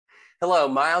Hello,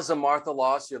 Miles and Martha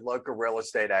Loss, your local real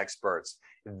estate experts.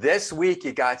 This week,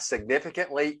 it got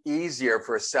significantly easier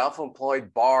for a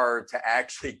self-employed borrower to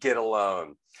actually get a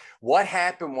loan. What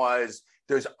happened was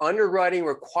there's underwriting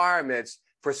requirements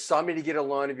for somebody to get a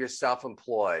loan if you're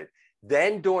self-employed.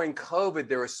 Then during COVID,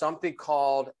 there was something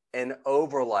called an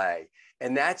overlay.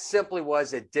 And that simply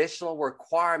was additional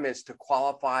requirements to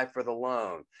qualify for the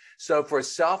loan. So for a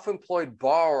self-employed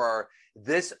borrower,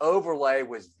 this overlay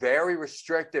was very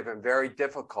restrictive and very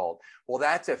difficult. Well,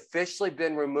 that's officially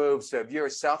been removed. So if you're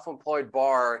a self-employed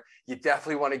borrower, you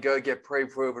definitely want to go get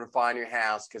pre-approved and find your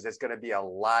house because it's going to be a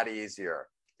lot easier.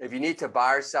 If you need to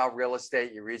buy or sell real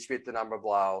estate, you reach me at the number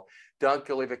below. Don't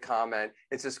leave a comment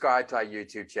and subscribe to our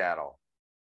YouTube channel.